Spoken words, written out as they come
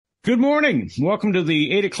Good morning. Welcome to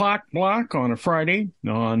the 8 o'clock block on a Friday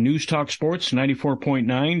on News Talk Sports 94.9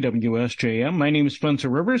 WSJM. My name is Spencer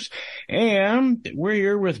Rivers, and we're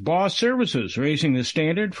here with Boss Services, raising the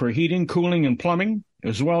standard for heating, cooling, and plumbing,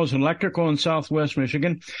 as well as electrical in Southwest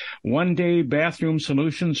Michigan. One-day bathroom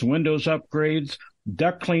solutions, windows upgrades,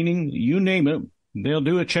 duct cleaning, you name it. They'll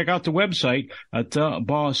do it. Check out the website at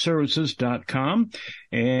bossservices.com.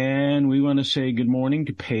 And we want to say good morning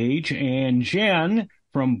to Paige and Jen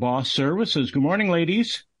from Boss Services. Good morning,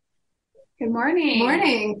 ladies. Good morning. Good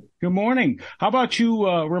morning. Good morning. How about you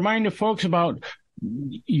remind the folks about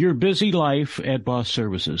your busy life at Boss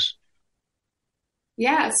Services?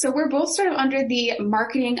 Yeah, so we're both sort of under the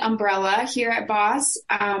marketing umbrella here at Boss.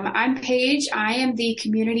 I'm Paige. I am the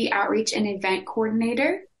community outreach and event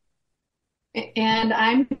coordinator. And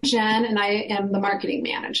I'm Jen, and I am the marketing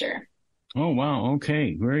manager. Oh, wow.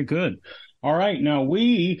 Okay. Very good. All right. Now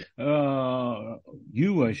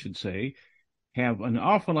I should say, have an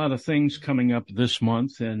awful lot of things coming up this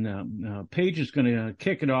month, and Paige is going to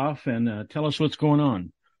kick it off and tell us what's going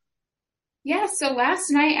on. Yeah, so last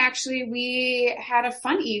night, actually, we had a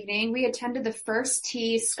fun evening. We attended the First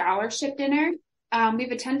Tee Scholarship Dinner.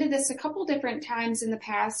 We've attended this a couple different times in the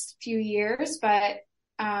past few years, but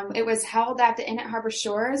it was held at the Inn at Harbor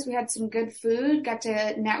Shores. We had some good food, got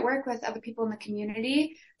to network with other people in the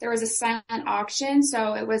community. There was a silent auction,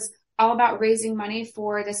 so it was all about raising money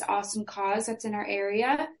for this awesome cause that's in our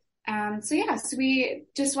area. So we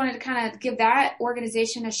just wanted to kind of give that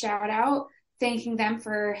organization a shout out, thanking them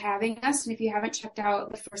for having us. And if you haven't checked out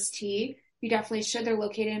the First Tee, you definitely should. They're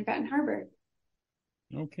located in Benton Harbor.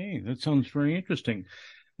 Okay, that sounds very interesting.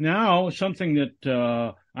 Now, something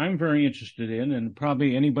that I'm very interested in, and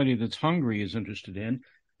probably anybody that's hungry is interested in,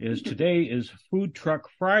 is today is Food Truck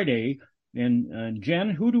Friday. And Jen,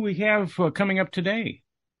 who do we have coming up today?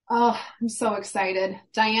 Oh, I'm so excited.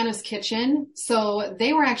 Diana's Kitchen. So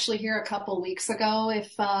they were actually here a couple weeks ago.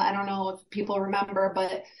 I don't know if people remember,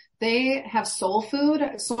 but they have soul food.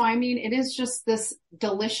 So, I mean, it is just this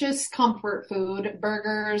delicious comfort food,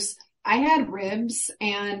 burgers. I had ribs,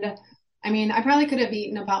 and I mean, I probably could have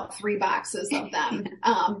eaten about 3 boxes of them.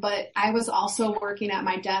 But I was also working at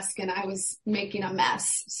my desk and I was making a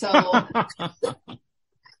mess. So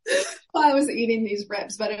I was eating these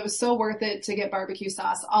ribs, but it was so worth it to get barbecue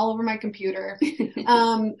sauce all over my computer.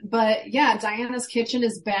 But yeah, Diana's Kitchen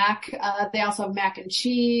is back. They also have mac and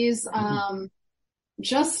cheese.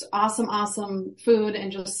 Just awesome food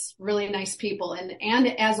and just really nice people. And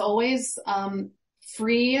as always,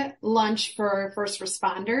 free lunch for first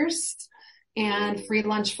responders and free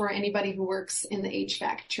lunch for anybody who works in the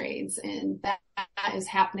HVAC trades. And that is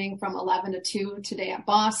happening from 11 to 2 today at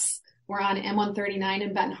Boss. We're on M139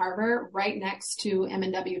 in Benton Harbor, right next to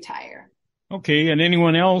M&W Tire. Okay, and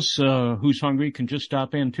anyone else who's hungry can just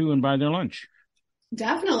stop in too and buy their lunch.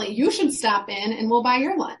 Definitely. You should stop in and we'll buy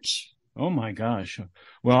your lunch. Oh my gosh.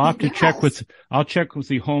 Well, I'll have to I'll check with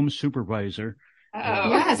the home supervisor. Uh-oh.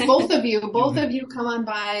 Yes, both of you come on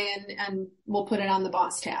by and we'll put it on the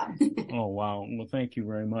Boss tab. Oh, wow. Well, thank you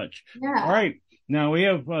very much. Yeah. All right. Now we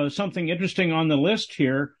have something interesting on the list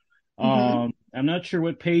here. I'm not sure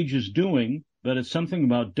what Paige is doing, but it's something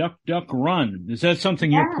about Duck, Duck, Run. Is that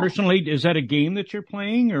something is that a game that you're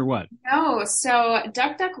playing or what? No, so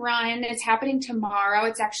Duck Duck Run is happening tomorrow.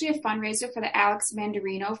 It's actually a fundraiser for the Alex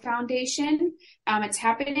Mandarino Foundation. It's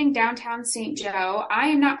happening downtown St. Joe. I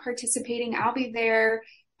am not participating. I'll be there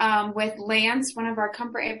with Lance, one of our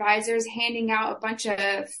comfort advisors, handing out a bunch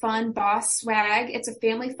of fun Boss swag. It's a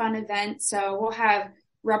family fun event, so we'll have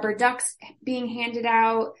rubber ducks being handed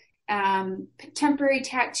out, temporary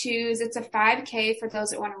tattoos. It's a 5K for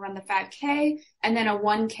those that want to run the 5K, and then a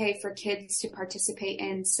 1K for kids to participate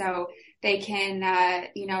in, so they can,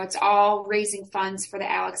 it's all raising funds for the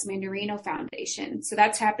Alex Mandarino Foundation. So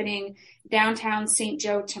that's happening downtown St.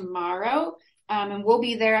 Joe tomorrow. And we'll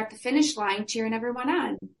be there at the finish line cheering everyone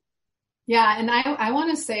on. Yeah. And I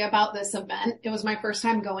want to say about this event, it was my first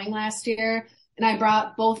time going last year, and I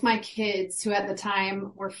brought both my kids, who at the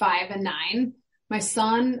time were 5 and 9. My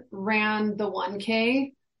son ran the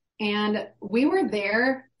 1K, and we were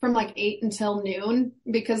there from like 8 until noon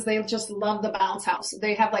because they just love the bounce house.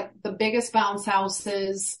 They have like the biggest bounce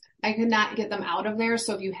houses. I could not get them out of there.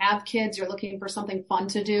 So if you have kids, you're looking for something fun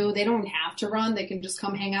to do, they don't have to run. They can just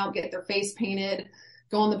come hang out, get their face painted,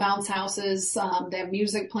 go in the bounce houses. They have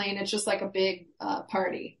music playing. It's just like a big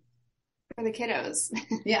party for the kiddos.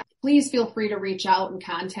 Yeah. Please feel free to reach out and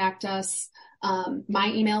contact us.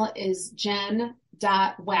 My email is jen.wagner,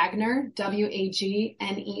 WAGNER,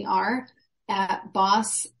 at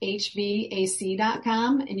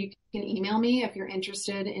bosshvac.com. And you can email me if you're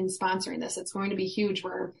interested in sponsoring this. It's going to be huge.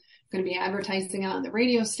 We're going to be advertising it on the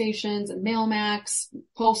radio stations and Mailmax,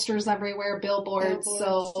 posters everywhere, billboards.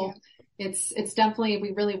 So it's definitely,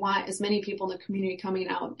 we really want as many people in the community coming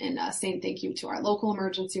out and saying thank you to our local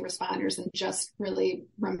emergency responders and just really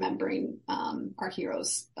remembering our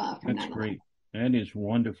heroes from 9/11. That's great. That is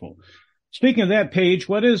wonderful. Speaking of that, Paige,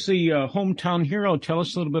 what is the Hometown Hero? Tell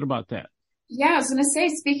us a little bit about that. Yeah, I was going to say,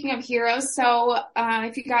 speaking of heroes, so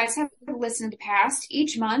if you guys have listened to past,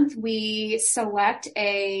 each month we select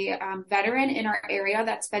a veteran in our area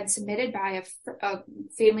that's been submitted by a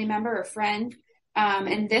family member or friend.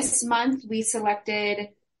 And this month we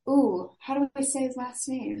selected, how do I say his last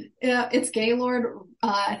name? It's Gaylord.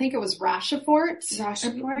 I think it was Rochefort. I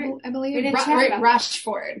believe.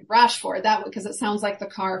 Rochefort. That because it sounds like the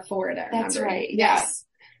car Ford. That's right. Yes.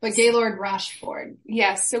 But Gaylord Rochefort.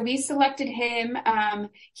 Yes. So we selected him.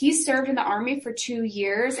 He served in the Army for 2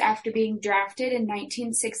 years after being drafted in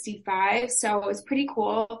 1965. So it was pretty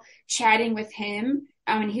cool chatting with him.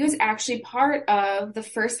 And he was actually part of the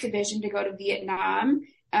 1st Division to go to Vietnam.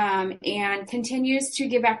 And continues to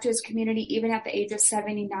give back to his community even at the age of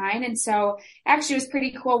 79. And so actually it was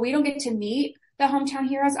pretty cool. We don't get to meet the Hometown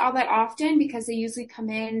Heroes all that often because they usually come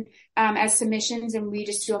in as submissions and we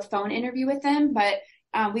just do a phone interview with them. But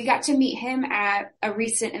we got to meet him at a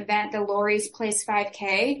recent event, the Lori's Place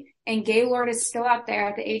 5K, and Gaylord is still out there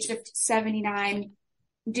at the age of 79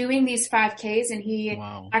 doing these 5Ks, and he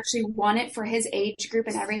actually won it for his age group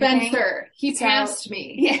and everything. Spencer, he passed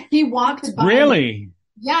me. Yeah. He walked by. Really?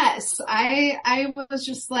 Yes. I was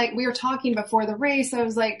just like, we were talking before the race. I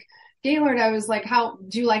was like, Gaylord, I was like, how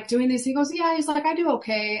do you like doing this? He goes, yeah. He's like, I do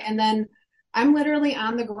okay. And then I'm literally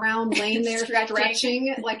on the ground laying there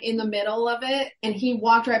stretching like in the middle of it. And he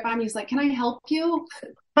walked right by me. He's like, can I help you?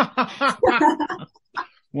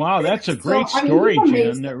 Wow. That's a great story,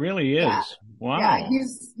 Jen. That really is. Yeah. Wow. Yeah.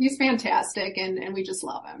 He's fantastic and we just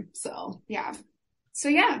love him. So, yeah. So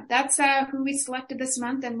yeah, that's who we selected this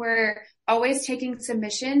month, and we're always taking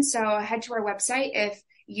submissions. So head to our website. If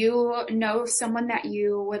you know someone that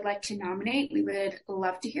you would like to nominate, we would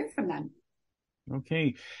love to hear from them.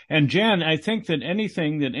 Okay. And Jen, I think that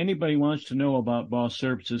anything that anybody wants to know about Boss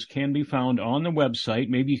Services can be found on the website.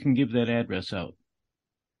 Maybe you can give that address out.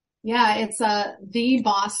 Yeah, it's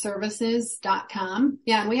thebossservices.com.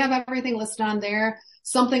 Yeah, and we have everything listed on there.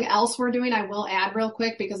 Something else we're doing, I will add real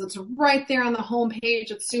quick because it's right there on the homepage.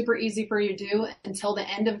 It's super easy for you to do until the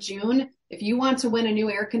end of June. If you want to win a new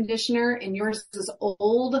air conditioner and yours is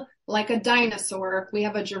old like a dinosaur, we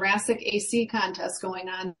have a Jurassic AC contest going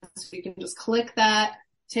on. So you can just click that,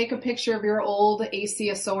 take a picture of your old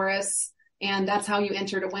AC-osaurus, and that's how you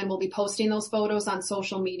enter to win. We'll be posting those photos on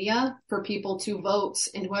social media for people to vote,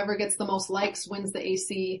 and whoever gets the most likes wins the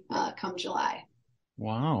AC come July.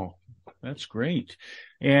 Wow. That's great.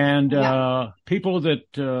 And people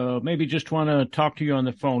that maybe just want to talk to you on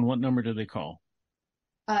the phone, what number do they call?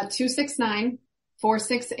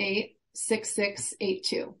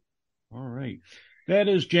 269-468-6682. All right. That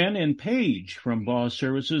is Jen and Paige from Boss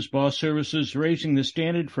Services. Boss Services raising the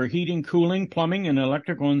standard for heating, cooling, plumbing, and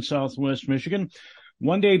electrical in Southwest Michigan.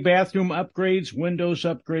 One-day bathroom upgrades, windows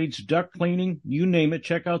upgrades, duct cleaning, you name it.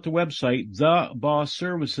 Check out the website,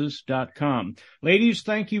 thebossservices.com. Ladies,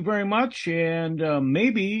 thank you very much, and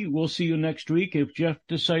maybe we'll see you next week if Jeff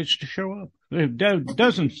decides to show up. If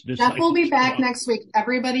doesn't decide. Jeff will be back next week.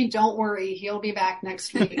 Everybody, don't worry. He'll be back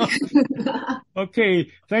next week.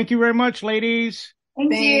 Okay. Thank you very much, ladies.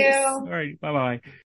 Thank you. All right. Bye-bye.